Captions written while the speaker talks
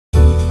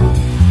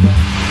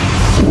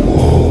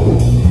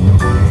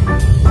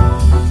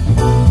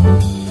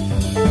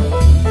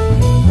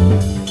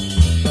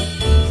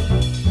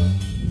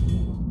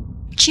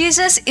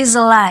Jesus is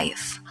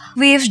alive.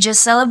 We've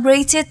just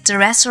celebrated the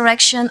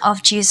resurrection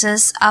of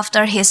Jesus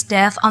after his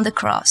death on the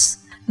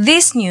cross.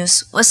 This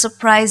news was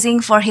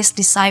surprising for his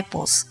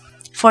disciples,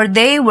 for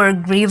they were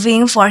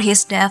grieving for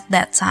his death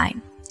that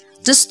time.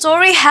 The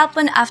story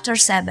happened after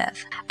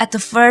Sabbath, at the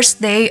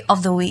first day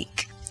of the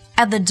week.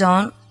 At the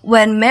dawn,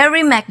 when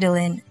Mary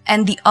Magdalene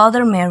and the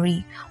other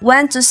Mary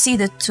went to see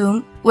the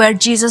tomb where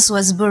Jesus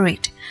was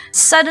buried,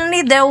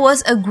 suddenly there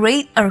was a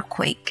great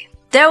earthquake.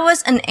 There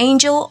was an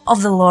angel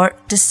of the Lord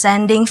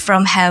descending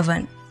from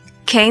heaven,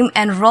 came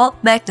and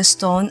rolled back the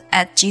stone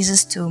at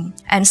Jesus' tomb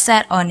and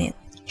sat on it.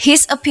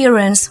 His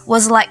appearance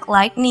was like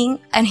lightning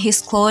and his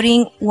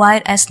clothing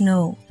white as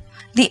snow.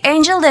 The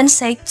angel then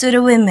said to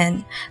the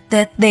women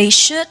that they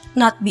should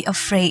not be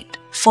afraid,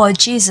 for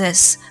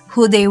Jesus,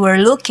 who they were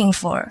looking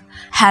for,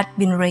 had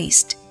been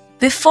raised.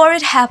 Before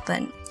it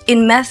happened,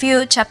 in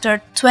Matthew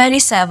chapter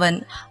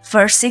 27,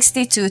 verse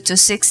 62 to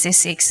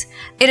 66,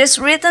 it is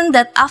written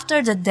that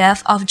after the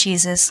death of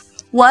Jesus,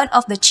 one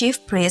of the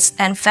chief priests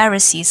and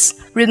Pharisees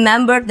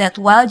remembered that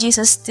while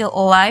Jesus is still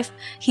alive,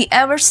 he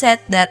ever said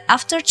that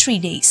after 3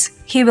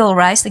 days he will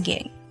rise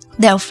again.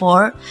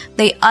 Therefore,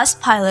 they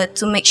asked Pilate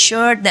to make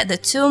sure that the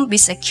tomb be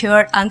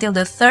secured until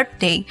the 3rd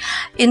day,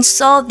 in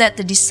so that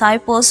the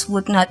disciples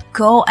would not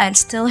go and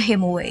steal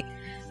him away.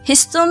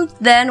 His tomb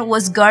then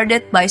was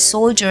guarded by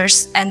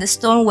soldiers, and the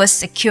stone was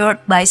secured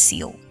by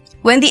seal.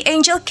 When the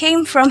angel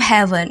came from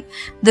heaven,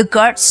 the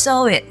guards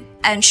saw it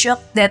and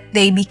shook that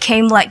they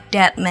became like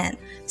dead men.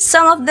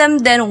 Some of them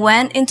then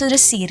went into the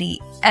city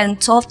and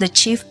told the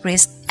chief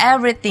priests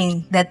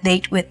everything that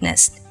they'd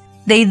witnessed.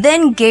 They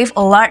then gave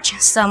a large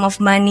sum of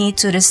money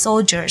to the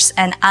soldiers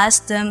and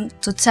asked them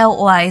to tell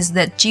lies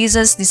that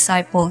Jesus'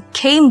 disciple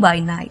came by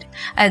night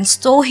and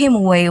stole him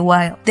away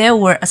while they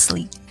were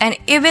asleep. And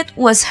if it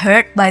was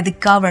heard by the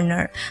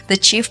governor, the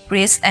chief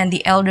priests and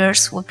the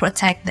elders would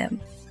protect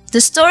them. The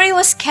story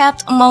was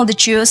kept among the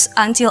Jews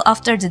until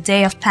after the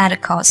day of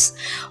Pentecost,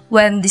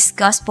 when this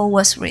gospel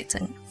was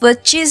written.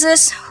 But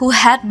Jesus, who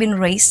had been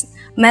raised,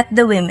 met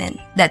the women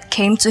that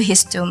came to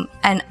his tomb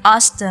and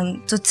asked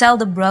them to tell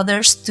the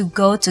brothers to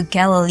go to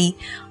Galilee,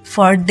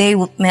 for they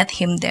would meet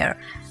him there.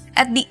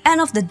 At the end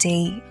of the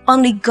day,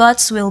 only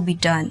God's will be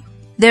done.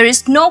 There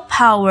is no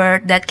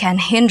power that can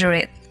hinder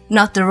it,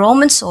 not the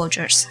Roman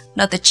soldiers,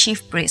 not the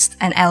chief priests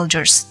and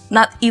elders,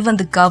 not even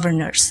the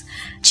governors.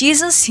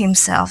 Jesus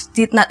himself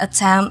did not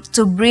attempt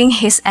to bring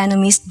his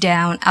enemies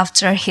down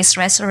after his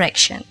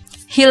resurrection.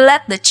 He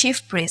let the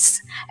chief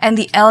priests and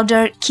the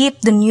elder keep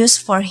the news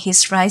for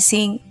his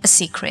rising a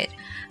secret,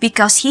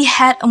 because he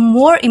had a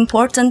more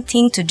important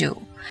thing to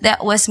do,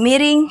 that was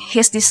meeting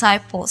his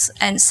disciples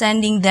and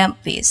sending them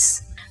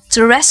peace.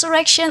 The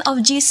resurrection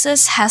of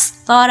Jesus has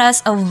taught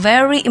us a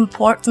very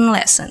important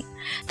lesson,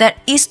 that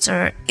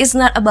Easter is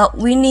not about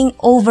winning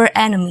over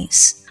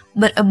enemies,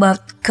 but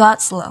about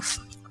God's love,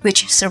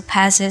 which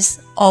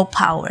surpasses all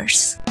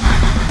powers.